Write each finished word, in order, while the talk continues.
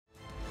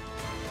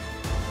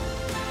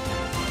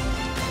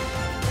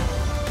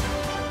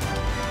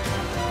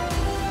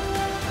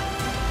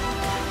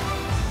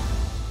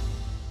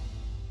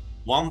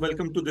Warm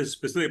welcome to this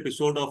special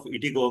episode of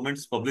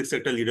ETGovernment's Public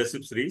Sector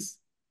Leadership Series.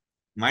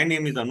 My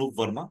name is Anoop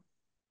Verma.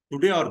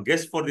 Today, our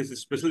guest for this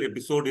special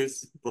episode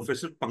is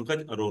Professor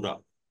Pankaj Arora.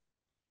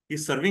 He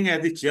is serving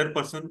as the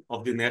Chairperson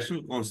of the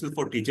National Council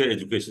for Teacher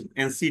Education,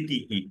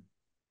 NCTE.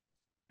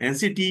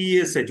 NCTE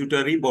is a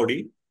statutory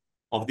body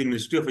of the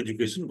Ministry of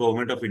Education,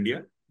 Government of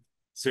India,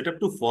 set up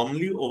to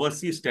formally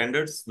oversee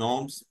standards,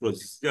 norms,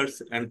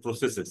 procedures, and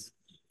processes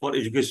for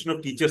education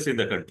of teachers in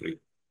the country.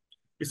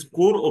 Its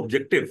core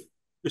objective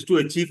is to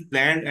achieve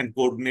planned and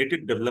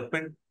coordinated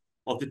development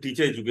of the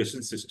teacher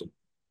education system.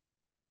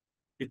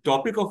 The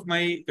topic of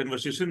my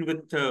conversation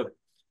with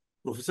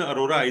Professor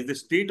Arora is the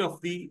state of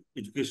the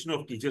education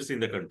of teachers in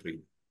the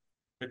country.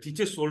 The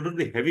teachers shoulder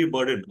the heavy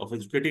burden of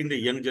educating the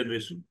young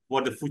generation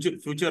for the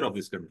future of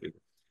this country.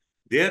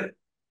 Their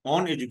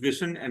own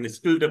education and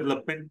skill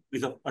development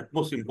is of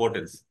utmost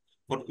importance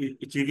for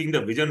achieving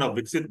the vision of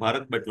Viksit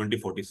Bharat by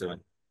 2047.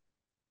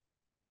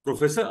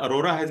 Professor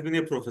Arora has been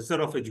a professor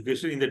of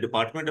education in the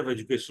Department of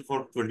Education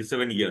for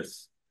 27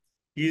 years.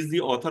 He is the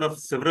author of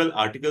several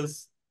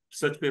articles,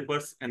 research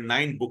papers, and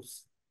 9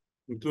 books,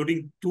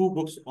 including 2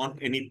 books on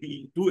NEP,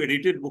 2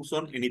 edited books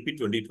on NEP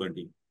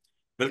 2020.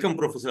 Welcome,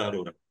 Professor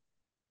Arora.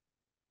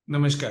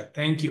 Namaskar.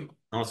 Thank you.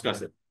 Namaskar,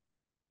 sir.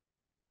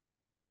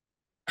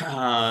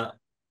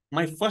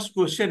 My first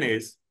question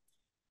is,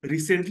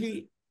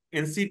 recently,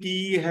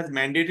 NCTE has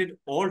mandated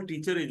all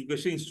teacher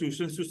education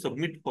institutions to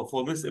submit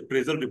performance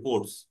appraisal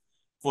reports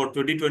for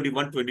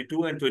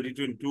 2021-22 and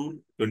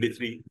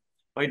 2022-23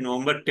 by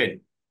November 10.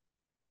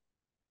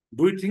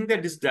 Do you think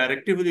that this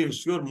directive will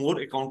ensure more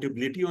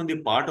accountability on the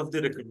part of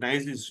the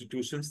recognized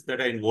institutions that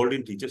are involved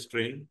in teachers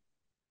training?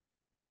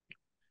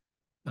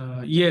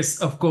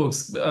 Yes, of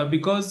course,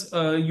 because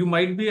you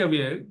might be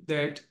aware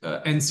that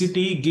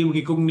NCTE give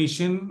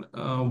recognition,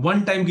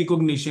 one-time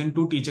recognition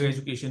to teacher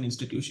education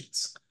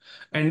institutions.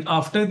 And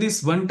after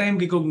this one-time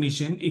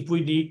recognition, if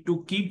we need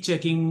to keep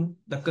checking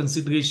the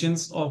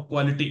considerations of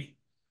quality,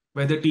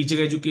 whether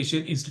teacher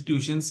education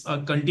institutions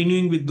are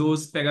continuing with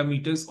those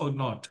parameters or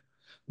not,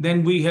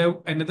 then we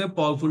have another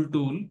powerful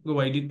tool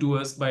provided to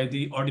us by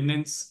the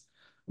ordinance,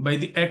 by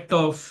the Act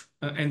of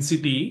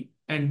NCTE,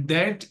 and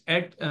that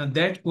act,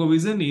 that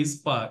provision is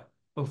PAR,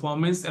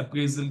 Performance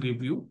Appraisal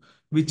Review,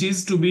 which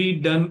is to be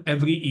done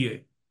every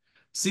year.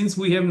 Since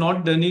we have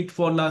not done it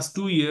for last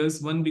 2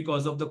 years, one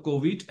because of the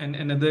COVID and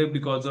another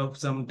because of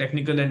some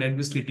technical and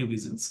administrative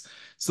reasons.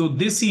 So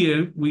this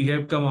year we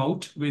have come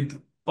out with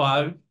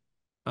PAR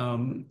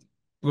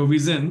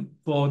provision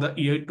for the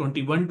year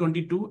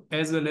 21-22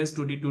 as well as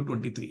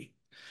 22-23.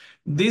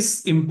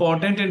 This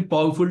important and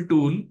powerful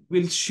tool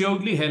will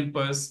surely help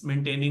us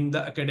maintaining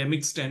the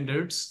academic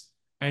standards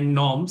and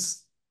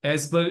norms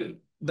as per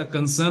the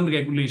concerned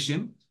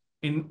regulation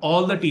in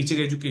all the teacher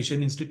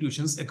education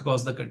institutions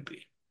across the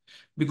country.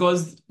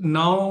 Because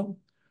now,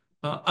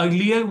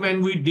 earlier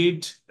when we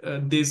did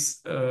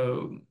this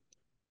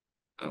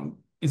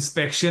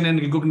inspection and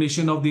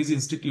recognition of these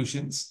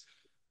institutions,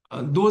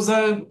 those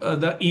are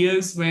the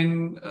years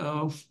when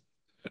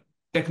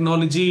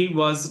technology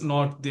was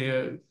not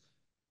there.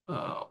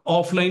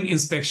 Offline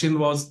inspection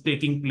was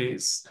taking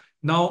place.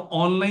 Now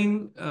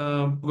online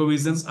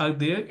provisions are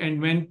there,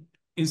 and when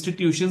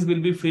institutions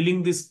will be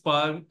filling this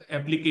PAR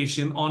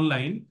application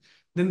online,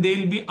 then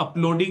they'll be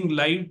uploading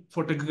live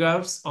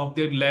photographs of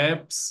their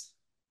labs,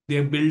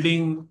 their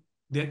building,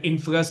 their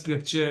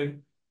infrastructure,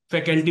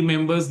 faculty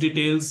members'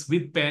 details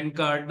with PAN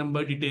card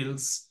number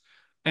details.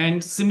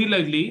 And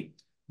similarly,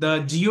 the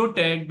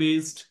geotag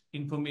based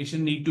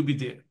information need to be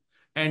there.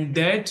 And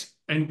that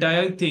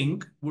entire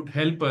thing would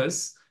help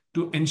us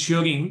to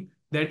ensuring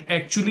that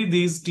actually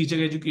these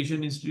teacher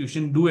education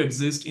institutions do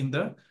exist in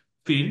the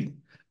field.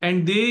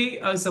 And they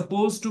are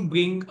supposed to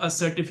bring a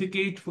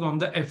certificate from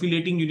the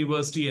affiliating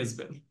university as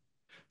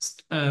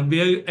well,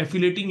 where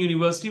affiliating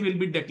university will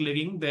be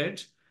declaring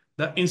that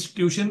the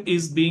institution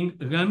is being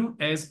run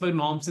as per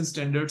norms and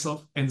standards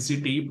of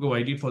NCTE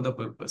provided for the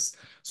purpose.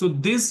 So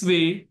this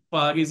way,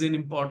 PAR is an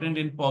important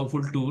and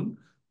powerful tool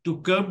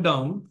to curb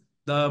down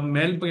the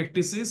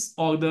malpractices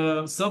or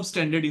the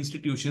substandard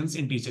institutions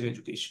in teacher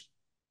education.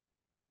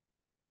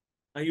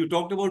 You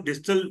talked about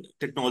digital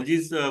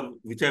technologies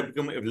which have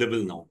become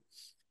available now.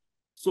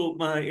 So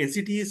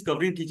NCTE is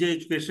covering teacher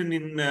education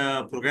in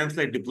programs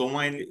like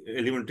Diploma in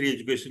Elementary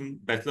Education,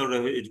 Bachelor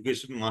of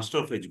Education, Master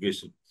of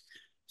Education.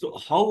 So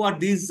how are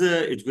these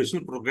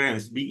educational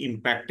programs being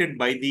impacted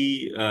by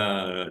the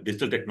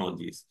digital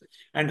technologies?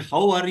 And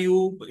how are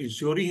you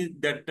ensuring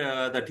that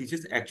the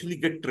teachers actually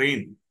get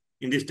trained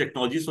in these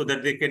technologies so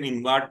that they can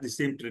impart the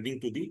same training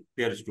to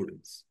their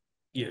students?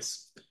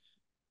 Yes.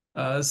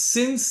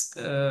 Since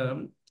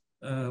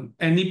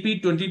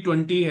NEP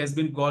 2020 has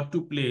been got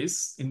to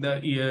place in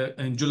the year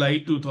in July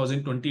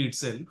 2020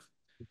 itself.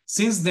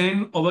 Since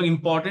then, our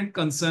important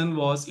concern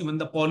was, even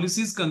the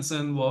policy's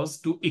concern was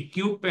to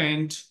equip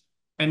and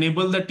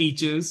enable the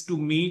teachers to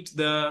meet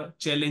the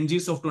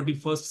challenges of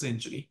 21st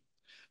century.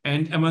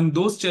 And among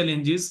those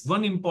challenges,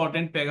 one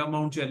important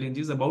paramount challenge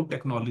is about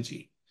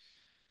technology.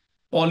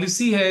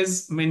 Policy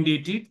has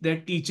mandated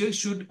that teachers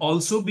should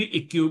also be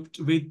equipped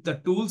with the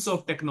tools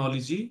of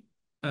technology,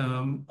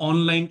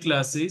 online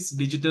classes,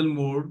 digital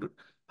mode,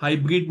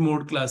 hybrid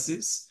mode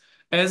classes,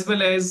 as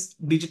well as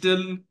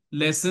digital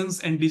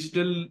lessons and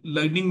digital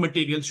learning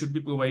materials should be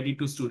provided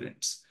to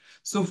students.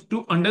 So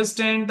to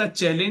understand the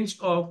challenge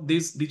of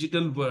this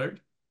digital world,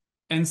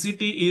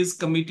 NCT is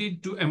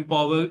committed to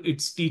empower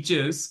its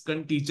teachers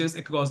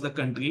across the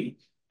country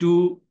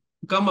to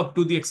come up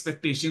to the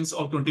expectations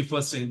of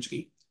 21st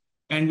century.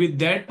 And with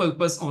that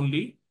purpose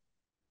only,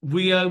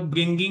 we are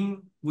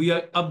upgrading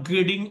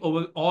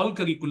our all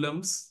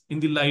curriculums in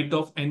the light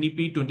of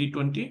NEP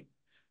 2020.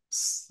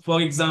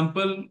 For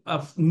example,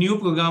 a new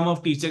program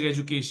of teacher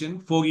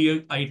education,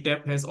 4-year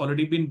ITEP has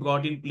already been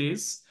brought in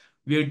place,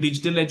 where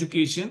digital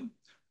education,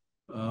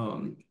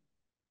 um,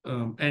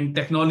 and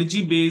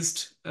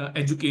technology-based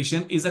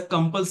education is a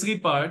compulsory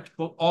part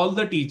for all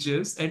the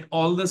teachers at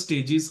all the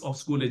stages of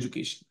school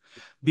education,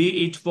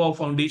 be it for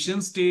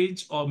foundation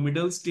stage or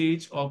middle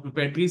stage or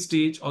preparatory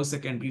stage or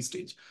secondary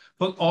stage.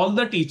 For all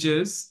the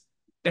teachers,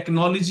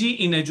 technology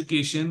in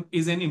education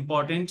is an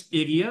important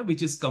area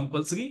which is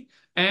compulsory,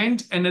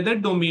 and another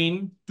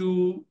domain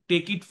to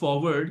take it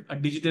forward, a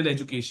digital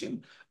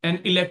education. An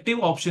elective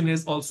option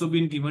has also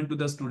been given to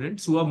the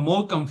students who are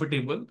more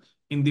comfortable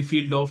in the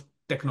field of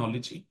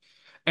technology.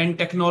 And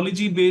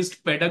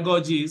technology-based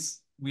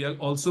pedagogies, we are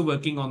also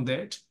working on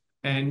that.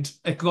 And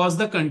across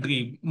the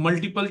country,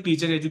 multiple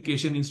teacher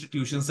education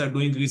institutions are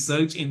doing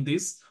research in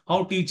this,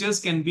 how teachers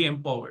can be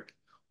empowered.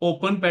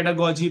 Open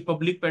pedagogy,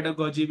 public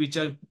pedagogy, which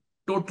are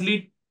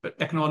totally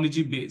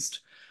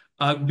technology-based,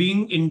 are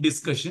being in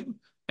discussion.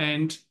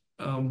 And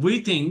we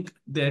think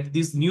that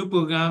these new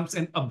programs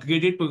and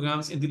upgraded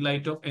programs in the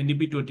light of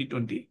NEP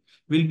 2020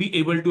 will be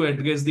able to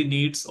address the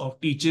needs of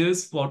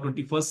teachers for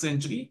 21st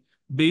century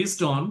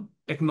based on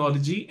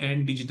technology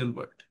and digital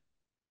world.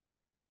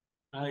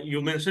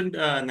 You mentioned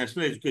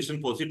National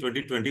Education Policy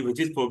 2020, which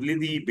is probably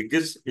the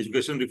biggest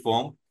education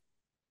reform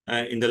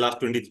in the last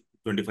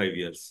 25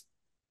 years.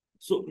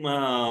 So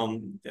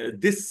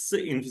this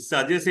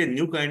envisages a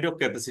new kind of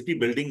capacity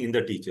building in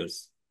the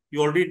teachers.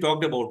 You already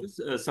talked about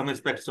some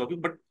aspects of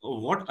it, but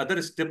what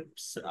other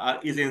steps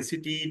is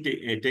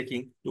NCT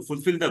taking to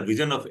fulfill the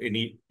vision of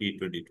NEP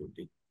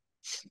 2020?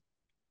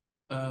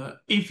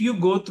 If you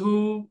go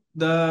through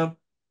the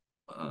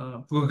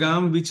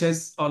program which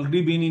has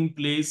already been in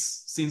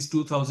place since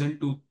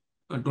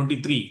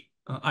 2023,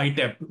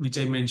 ITEP, which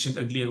I mentioned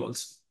earlier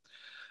also.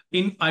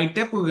 In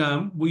ITEP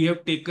program, we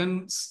have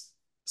taken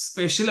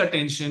special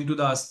attention to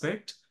the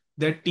aspect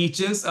that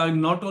teachers are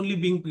not only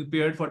being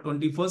prepared for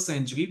 21st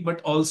century,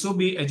 but also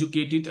be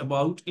educated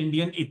about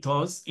Indian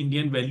ethos,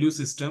 Indian value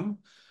system,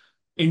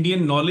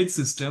 Indian knowledge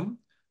system,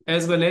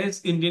 as well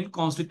as Indian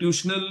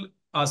constitutional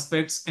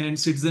aspects and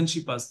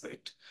citizenship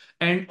aspect.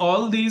 And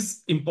all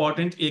these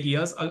important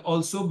areas are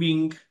also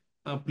being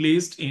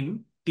placed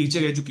in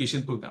teacher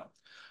education program.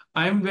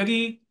 I am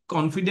very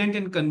confident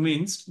and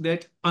convinced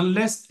that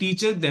unless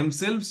teachers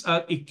themselves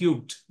are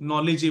equipped,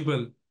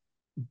 knowledgeable,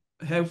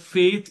 have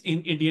faith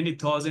in Indian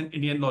ethos and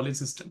Indian knowledge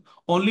system,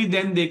 only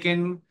then they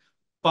can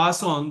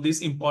pass on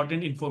this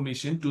important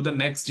information to the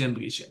next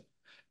generation.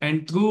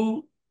 And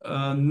through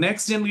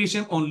next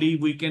generation only,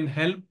 we can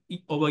help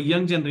our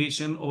young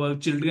generation, our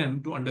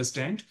children to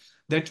understand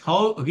that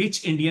how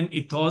rich Indian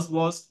ethos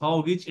was,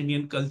 how rich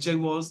Indian culture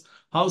was,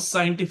 how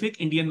scientific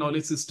Indian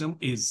knowledge system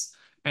is.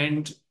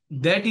 And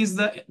that is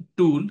the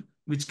tool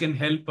which can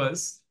help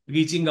us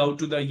reaching out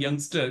to the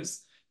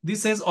youngsters.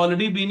 This has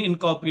already been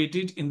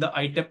incorporated in the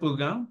ITEP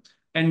program.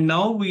 And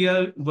now we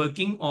are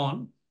working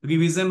on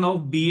revision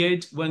of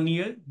B.Ed 1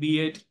 year,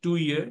 B.Ed 2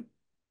 year,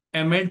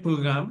 M.Ed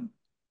program.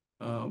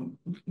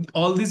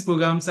 All these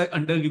programs are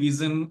under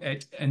revision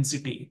at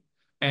NCT.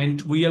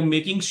 And we are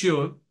making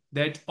sure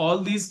that all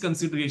these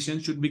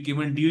considerations should be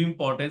given due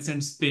importance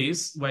and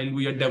space while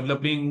we are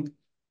developing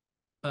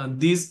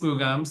these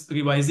programs,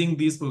 revising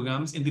these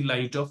programs in the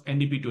light of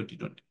NEP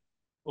 2020.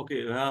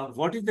 Okay,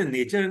 what is the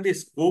nature and the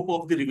scope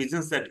of the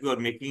revisions that you are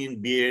making in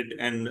B.Ed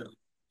and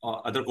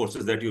other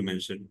courses that you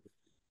mentioned?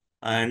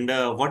 And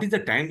what is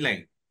the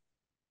timeline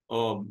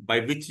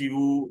by which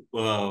you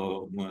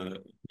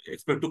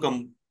expect to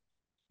come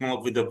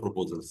up with the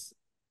proposals?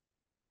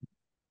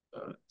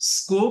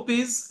 Scope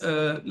is,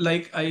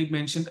 like I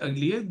mentioned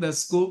earlier, the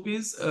scope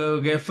is a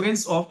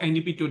reference of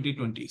NEP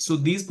 2020. So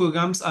these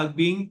programs are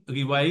being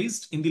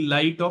revised in the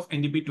light of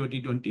NEP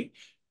 2020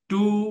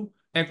 to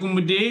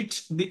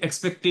accommodate the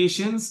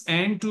expectations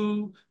and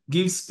to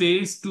give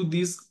space to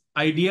these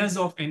ideas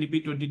of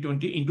NEP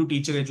 2020 into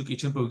teacher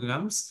education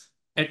programs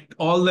at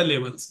all the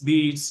levels,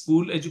 be it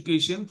school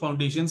education,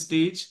 foundation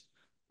stage,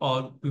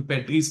 or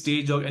preparatory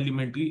stage, or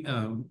elementary,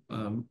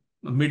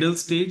 middle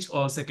stage,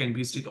 or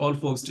secondary stage, all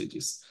 4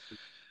 stages.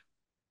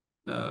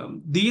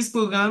 These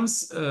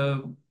programs,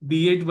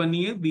 B.Ed 1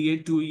 year,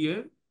 B.Ed 2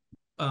 year,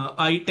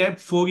 ITAP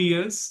 4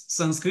 years,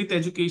 Sanskrit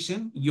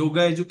education,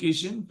 yoga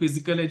education,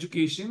 physical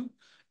education,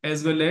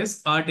 as well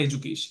as art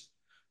education.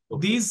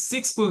 Okay. These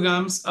 6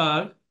 programs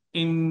are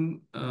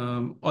in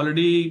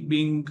already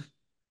being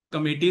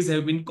committees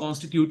have been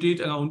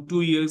constituted around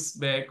 2 years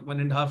back,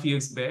 1.5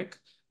 years back.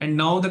 And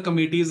now the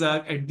committees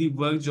are at the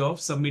verge of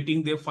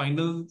submitting their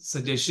final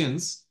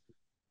suggestions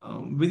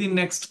within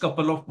next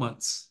couple of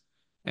months.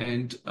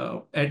 And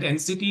at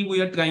NCT,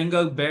 we are trying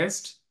our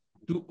best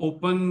to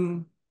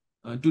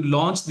to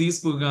launch these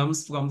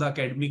programs from the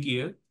academic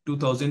year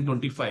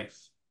 2025.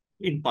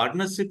 In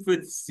partnership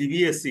with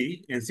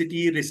CBSE,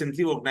 NCTE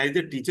recently organized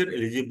a teacher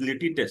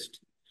eligibility test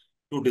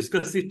to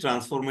discuss the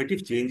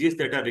transformative changes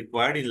that are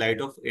required in light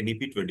of NEP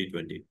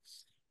 2020.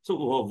 So,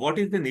 what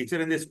is the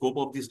nature and the scope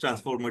of these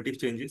transformative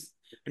changes,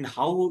 and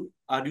how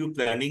are you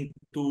planning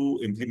to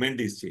implement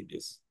these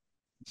changes?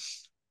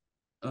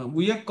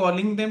 We are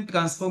calling them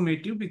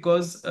transformative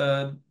because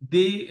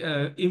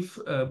if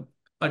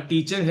a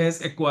teacher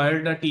has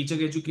acquired a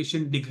teacher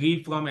education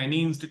degree from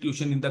any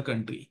institution in the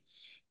country,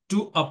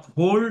 to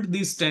uphold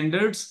the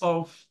standards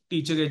of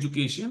teacher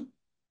education,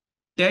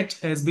 TET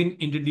has been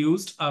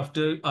introduced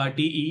after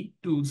RTE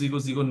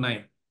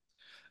 2009.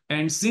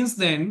 And since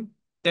then,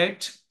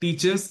 TET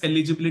teachers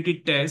eligibility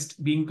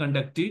test being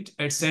conducted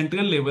at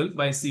central level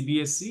by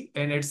CBSE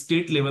and at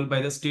state level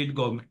by the state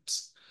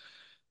governments.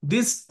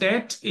 This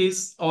TET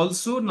is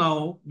also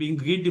now being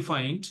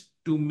redefined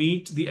to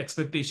meet the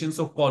expectations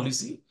of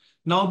policy.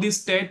 Now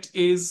this TET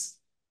is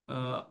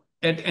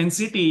at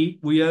NCT,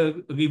 we are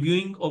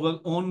reviewing our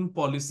own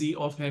policy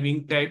of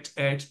having TET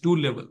at 2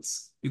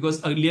 levels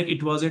because earlier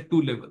it was at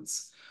 2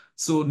 levels.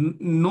 So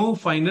no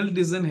final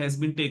decision has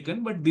been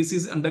taken, but this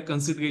is under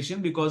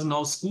consideration because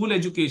now school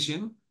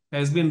education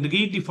has been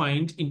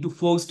redefined into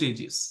 4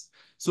 stages.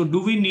 So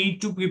do we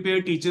need to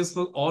prepare teachers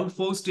for all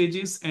 4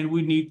 stages, and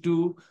we need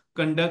to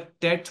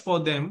conduct TET for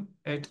them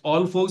at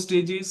all 4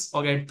 stages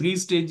or at 3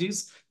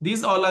 stages?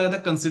 These all are the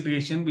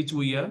consideration which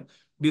we are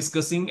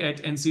discussing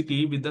at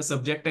NCT with the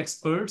subject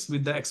experts,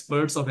 with the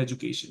experts of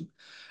education.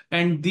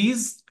 And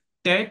these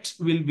TET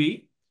will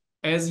be,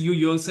 as you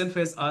yourself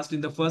has asked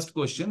in the first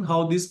question,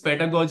 how this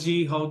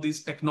pedagogy, how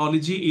this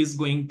technology is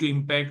going to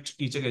impact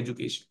teacher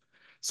education.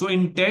 So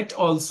in TET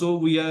also,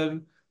 we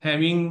are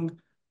having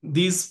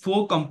these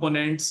 4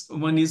 components.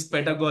 One is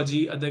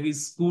pedagogy, other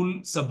is school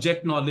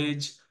subject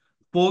knowledge,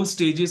 4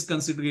 stages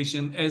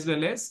consideration, as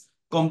well as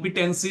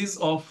competencies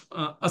of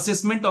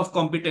assessment of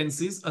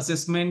competencies,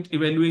 assessment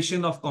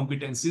evaluation of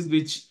competencies,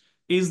 which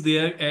is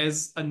there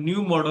as a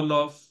new model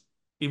of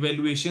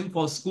evaluation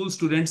for school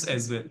students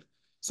as well.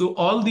 So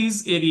all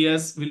these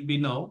areas will be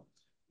now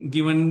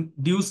given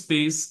due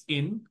space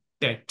in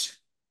TET.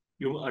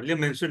 You earlier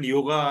mentioned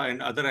yoga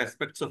and other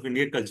aspects of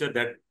Indian culture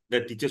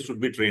that teachers should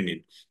be trained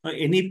in. Now,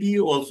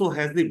 NEP also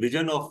has the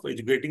vision of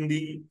educating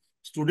the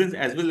students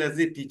as well as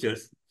the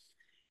teachers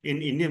in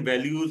Indian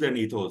values and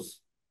ethos.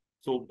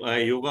 So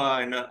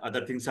yoga and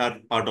other things are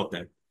part of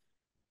that.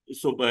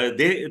 So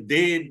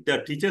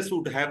the teachers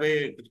would have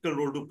a critical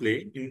role to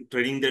play in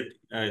training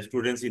the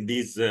students in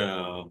these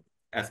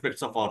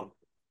aspects of our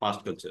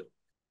past culture.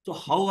 So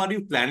how are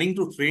you planning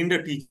to train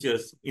the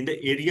teachers in the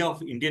area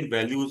of Indian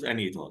values and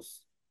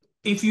ethos?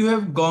 If you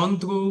have gone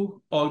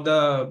through, or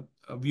the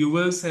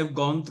viewers have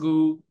gone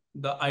through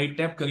the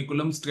ITAP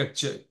curriculum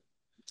structure,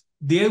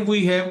 there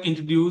we have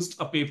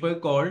introduced a paper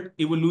called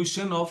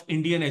Evolution of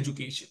Indian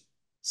Education.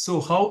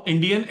 So how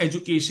Indian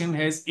education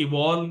has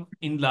evolved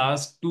in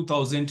last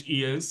 2000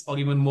 years or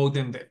even more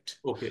than that.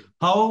 Okay.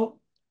 How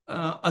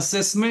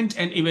assessment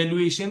and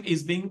evaluation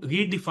is being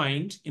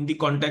redefined in the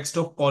context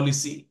of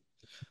policy.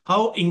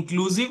 How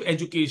inclusive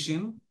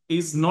education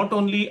is not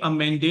only a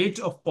mandate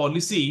of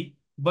policy,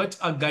 but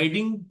a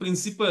guiding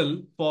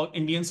principle for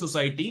Indian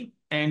society,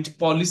 and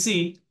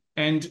policy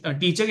and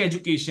teacher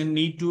education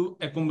need to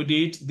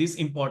accommodate this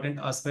important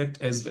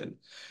aspect as well.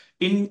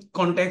 In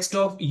context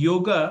of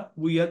yoga,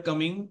 we are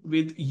coming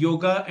with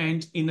yoga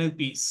and inner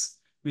peace,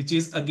 which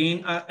is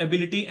again a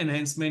ability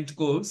enhancement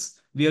course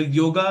where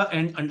yoga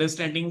and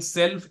understanding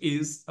self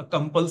is a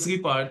compulsory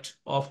part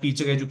of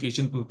teacher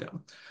education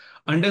program.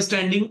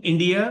 Understanding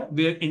India,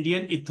 where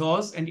Indian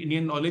ethos and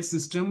Indian knowledge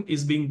system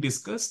is being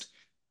discussed,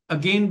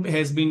 again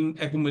has been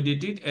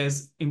accommodated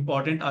as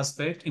important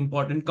aspect,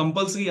 important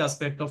compulsory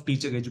aspect of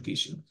teacher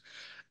education.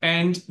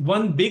 And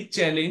one big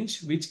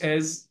challenge, which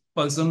as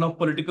person of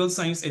political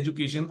science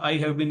education, I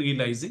have been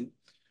realizing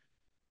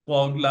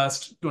for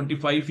last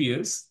 25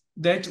 years,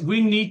 that we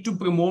need to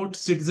promote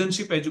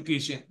citizenship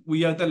education.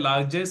 We are the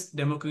largest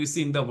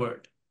democracy in the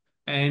world.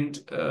 And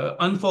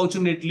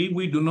unfortunately,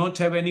 we do not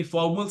have any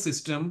formal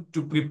system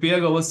to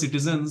prepare our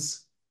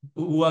citizens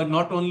who are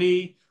not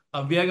only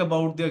aware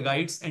about their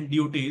rights and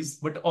duties,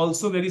 but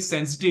also very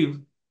sensitive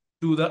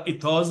to the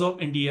ethos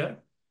of India,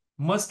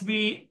 must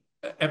be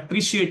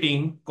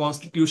appreciating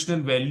constitutional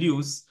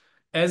values,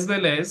 as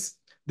well as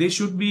they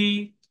should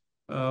be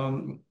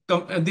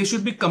they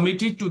should be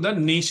committed to the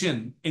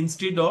nation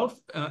instead of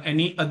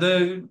any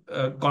other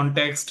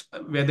context,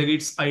 whether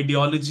it's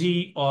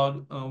ideology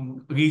or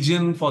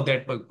region for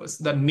that purpose.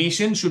 The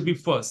nation should be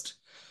first.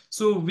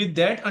 So with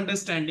that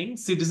understanding,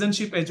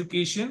 citizenship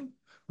education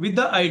with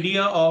the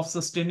idea of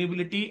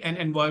sustainability and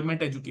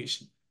environment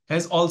education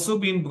has also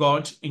been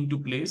brought into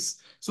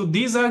place. So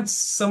these are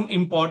some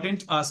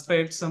important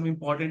aspects, some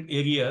important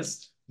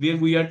areas where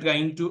we are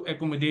trying to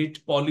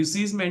accommodate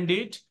policies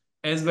mandate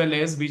as well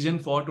as vision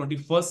for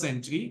 21st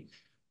century.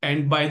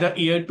 And by the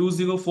year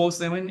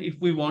 2047, if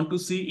we want to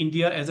see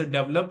India as a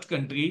developed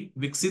country,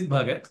 Viksit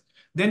Bharat,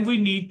 then we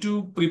need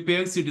to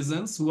prepare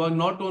citizens who are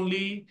not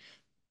only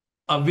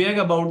aware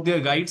about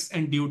their rights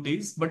and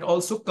duties, but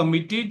also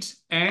committed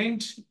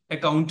and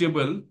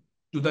accountable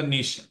to the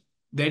nation.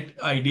 That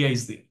idea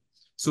is there.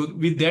 So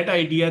with that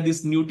idea,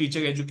 this new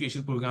teacher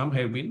education program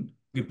have been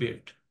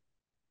prepared.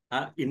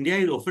 India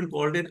is often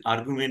called an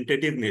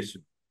argumentative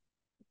nation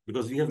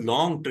because we have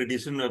long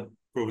tradition of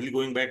probably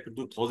going back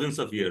to thousands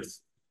of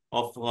years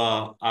of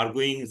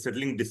arguing,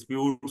 settling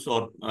disputes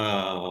or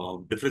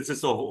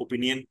differences of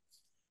opinion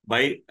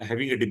by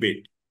having a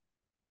debate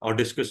or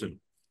discussion.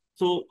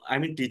 So, I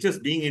mean, teachers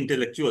being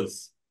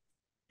intellectuals,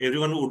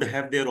 everyone would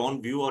have their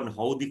own view on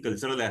how the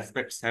cultural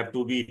aspects have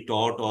to be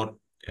taught or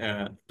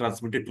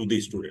transmitted to the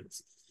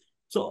students.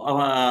 So,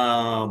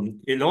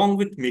 along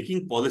with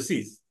making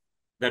policies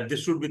that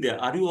this should be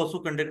there, are you also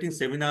conducting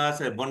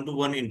seminars and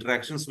one-to-one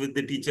interactions with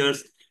the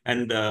teachers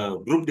and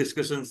group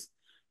discussions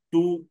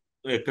to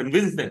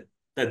convince them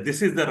that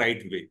this is the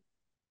right way?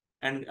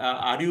 And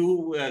are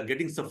you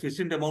getting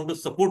sufficient amount of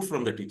support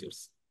from the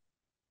teachers?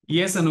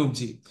 Yes,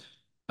 Anoopji.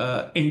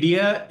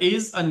 India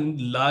is a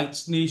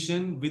large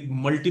nation with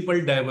multiple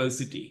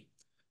diversity.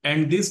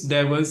 And this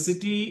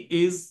diversity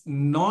is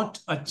not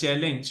a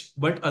challenge,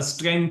 but a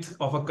strength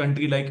of a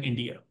country like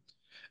India.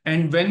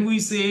 And when we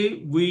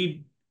say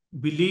we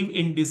believe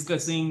in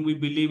discussing, we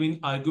believe in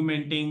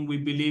argumenting, we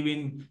believe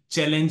in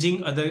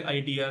challenging other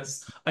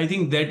ideas, I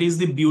think that is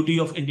the beauty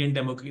of Indian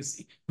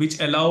democracy, which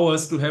allow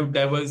us to have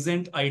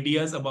divergent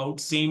ideas about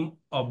same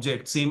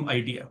object, same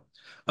idea,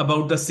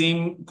 about the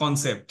same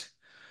concept.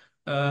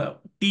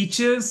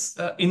 Teachers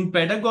in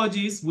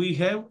pedagogies, we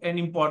have an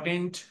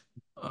important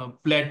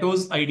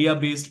Plato's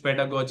idea-based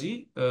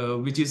pedagogy,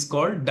 which is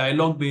called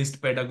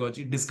dialogue-based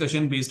pedagogy,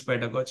 discussion-based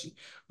pedagogy,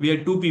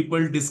 where two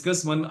people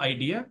discuss one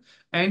idea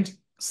and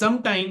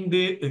sometimes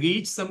they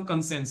reach some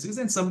consensus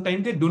and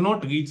sometimes they do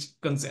not reach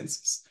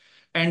consensus.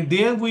 And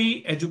there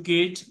we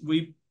educate,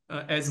 we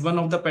as one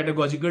of the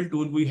pedagogical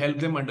tool, we help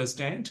them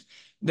understand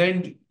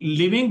that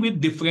living with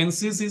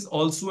differences is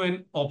also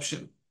an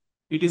option.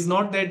 It is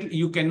not that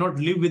you cannot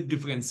live with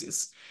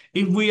differences.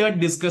 If we are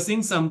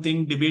discussing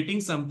something, debating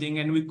something,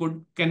 and we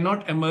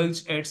cannot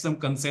emerge at some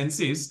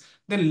consensus,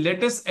 then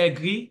let us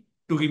agree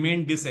to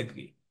remain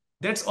disagree.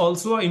 That's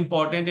also an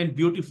important and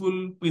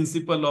beautiful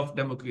principle of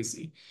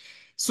democracy.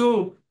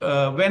 So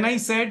when I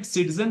said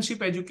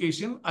citizenship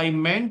education, I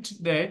meant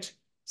that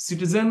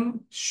citizen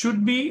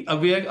should be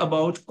aware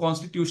about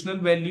constitutional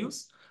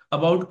values,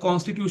 about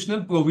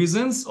constitutional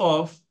provisions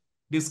of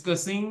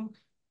discussing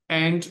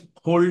and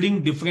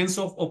holding difference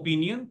of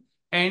opinion,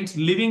 and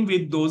living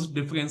with those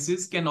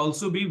differences can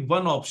also be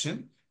one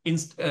option,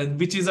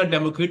 which is a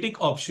democratic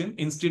option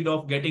instead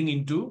of getting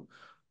into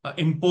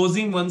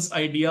imposing one's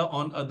idea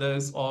on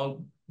others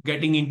or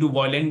getting into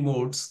violent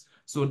modes.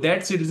 So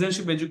that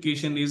citizenship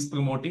education is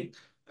promoting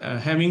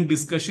having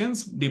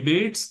discussions,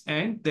 debates,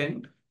 and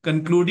then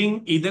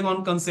concluding either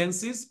on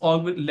consensus or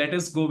let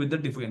us go with the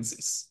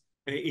differences.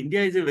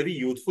 India is a very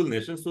youthful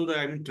nation, so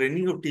the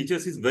training of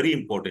teachers is very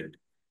important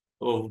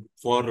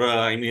for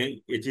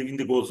achieving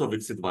the goals of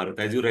Viksit Bharat,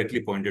 as you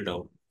rightly pointed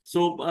out.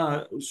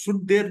 So,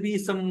 should there be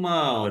some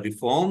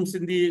reforms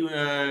in the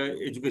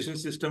education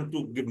system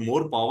to give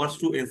more powers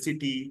to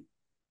NCTE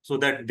so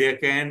that they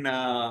can,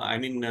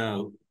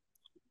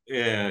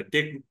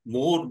 take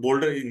more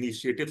bolder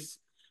initiatives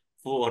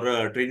for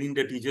training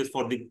the teachers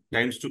for the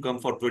times to come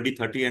for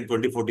 2030 and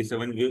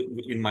 2047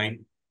 in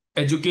mind?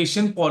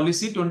 Education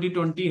Policy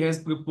 2020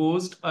 has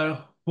proposed a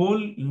whole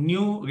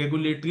new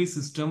regulatory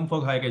system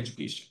for higher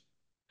education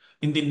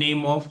in the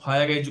name of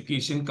Higher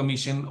Education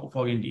Commission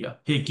for India,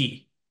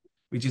 HECI,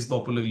 which is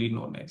popularly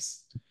known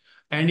as.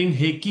 And in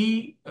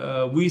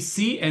HECI, we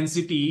see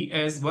NCTE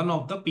as one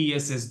of the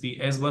PSSB,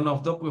 as one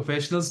of the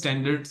professional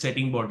standard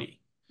setting body.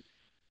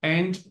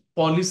 And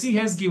policy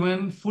has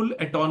given full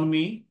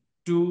autonomy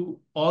to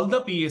all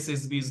the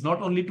PSSBs,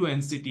 not only to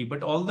NCT,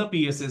 but all the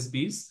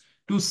PSSBs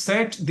to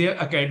set their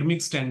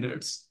academic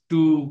standards,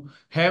 to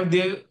have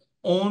their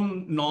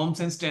own norms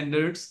and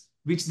standards,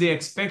 which they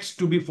expect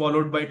to be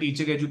followed by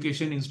teacher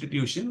education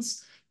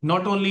institutions,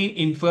 not only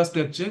in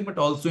infrastructure, but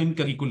also in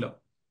curriculum.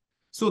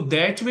 So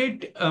that way,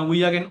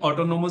 we are an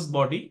autonomous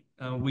body.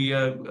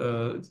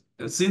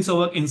 Since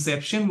our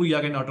inception, we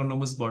are an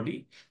autonomous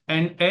body.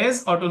 And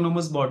as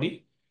autonomous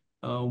body,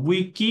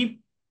 we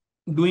keep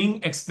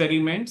doing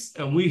experiments.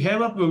 We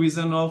have a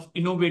provision of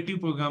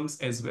innovative programs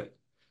as well.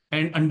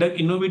 And under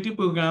innovative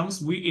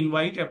programs, we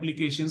invite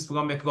applications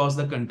from across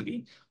the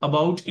country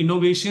about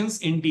innovations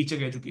in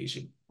teacher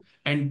education.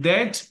 And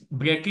that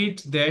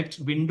bracket, that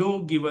window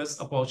give us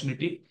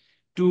opportunity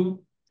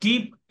to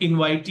keep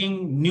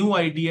inviting new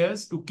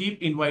ideas, to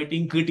keep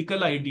inviting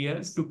critical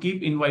ideas, to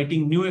keep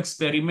inviting new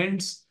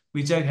experiments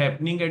which are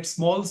happening at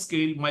small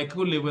scale,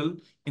 micro level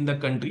in the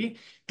country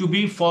to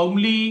be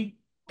formally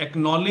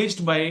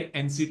acknowledged by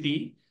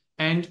NCTE.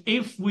 And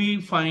if we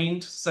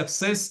find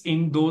success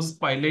in those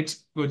pilot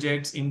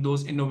projects, in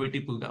those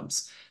innovative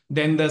programs,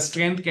 then the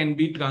strength can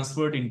be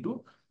transferred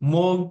into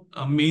more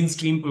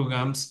mainstream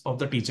programs of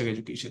the teacher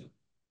education.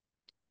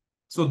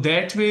 So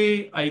that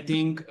way, I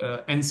think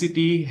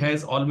NCT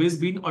has always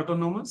been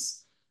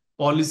autonomous.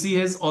 Policy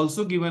has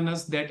also given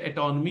us that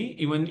autonomy,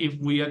 even if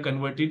we are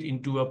converted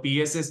into a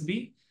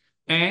PSSB.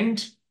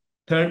 And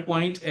third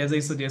point, as I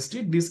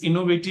suggested, this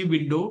innovative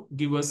window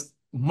gives us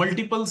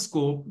multiple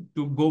scope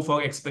to go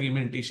for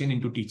experimentation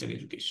into teacher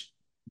education.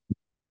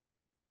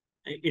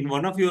 In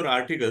one of your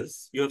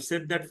articles, you have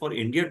said that for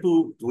India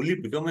to truly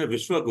become a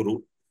Vishwa Guru,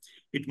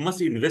 it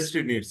must invest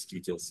in its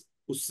teachers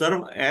who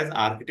serve as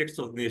architects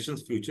of the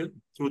nation's future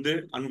through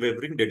their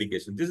unwavering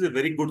dedication. This is a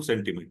very good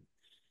sentiment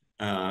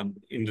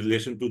in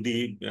relation to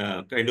the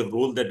kind of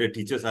role that the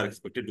teachers are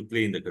expected to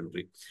play in the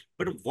country.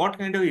 But what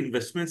kind of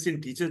investments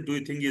in teachers do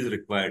you think is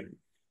required?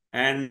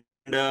 And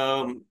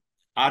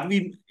are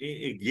we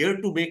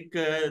geared to make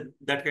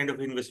that kind of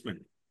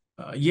investment?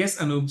 Yes,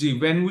 Anoopji,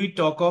 when we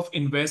talk of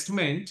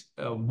investment,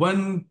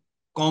 one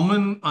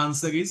common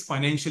answer is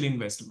financial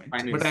investment. But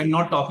I'm Financial.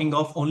 not talking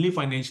of only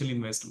financial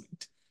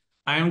investment.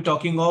 I am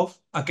talking of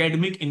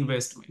academic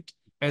investment.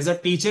 As a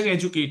teacher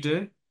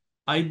educator,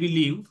 I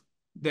believe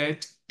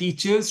that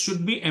teachers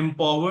should be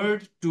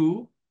empowered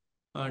to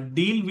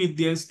deal with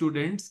their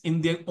students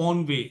in their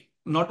own way,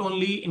 not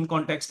only in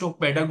context of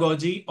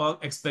pedagogy or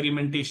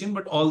experimentation,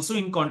 but also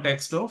in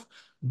context of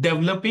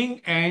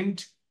developing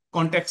and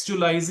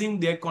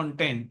contextualizing their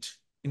content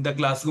in the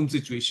classroom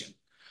situation.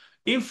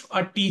 If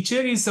a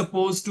teacher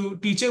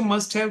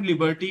must have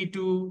liberty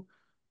to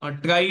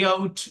try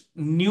out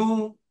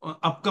new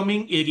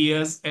upcoming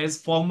areas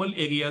as formal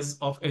areas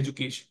of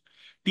education.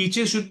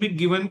 Teachers should be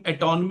given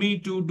autonomy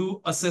to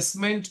do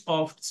assessment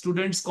of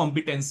students'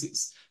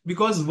 competencies,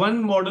 because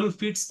one model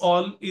fits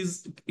all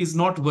is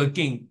not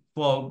working.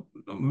 For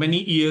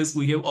many years,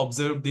 we have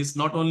observed this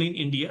not only in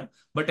India,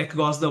 but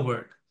across the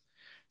world.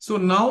 So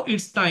now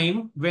it's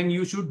time when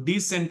you should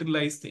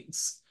decentralize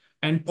things.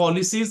 And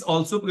policies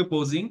also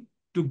proposing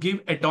to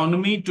give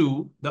autonomy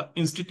to the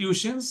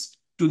institutions,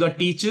 to the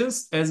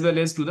teachers, as well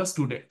as to the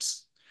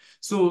students.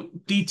 So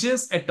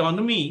teachers'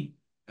 autonomy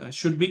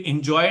should be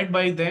enjoyed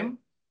by them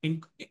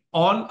in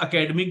all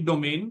academic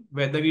domain,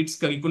 whether it's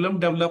curriculum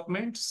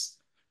developments,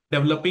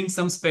 developing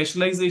some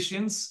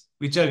specializations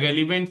which are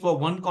relevant for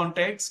one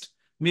context,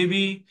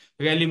 maybe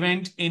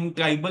relevant in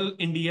tribal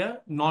India,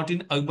 not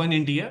in urban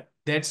India.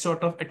 That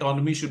sort of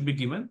autonomy should be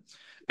given.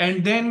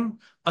 And then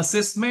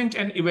assessment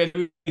and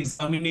evaluation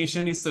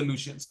examination is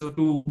solution. So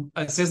to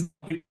assess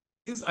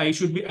I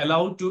should be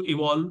allowed to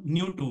evolve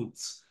new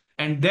tools.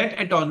 And that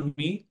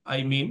autonomy,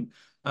 I mean,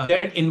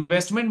 that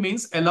investment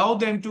means allow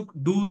them to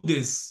do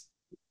this.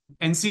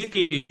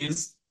 NCT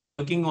is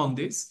working on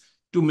this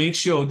to make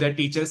sure that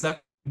teachers are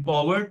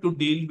empowered to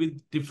deal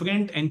with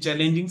different and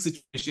challenging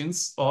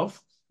situations of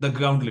the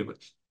ground level.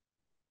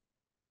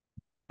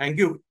 Thank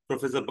you,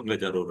 Professor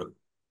Pankaj Arora.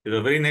 It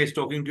was very nice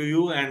talking to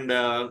you, and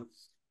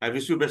I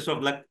wish you best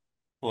of luck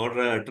for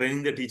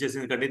training the teachers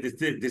in the country.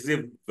 This is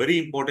a very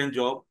important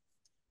job,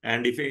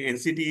 and if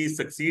NCT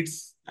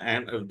succeeds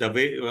and the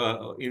way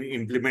in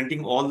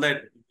implementing all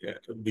that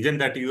vision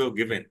that you have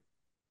given,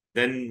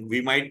 then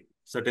we might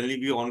certainly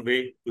be on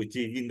way to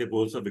achieving the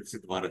goals of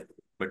Viksit Bharat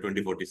by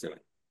 2047.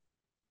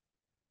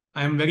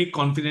 I am very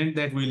confident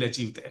that we'll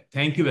achieve that.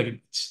 Thank you very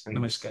much. Thank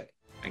you. Namaskar.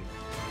 Thank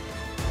you.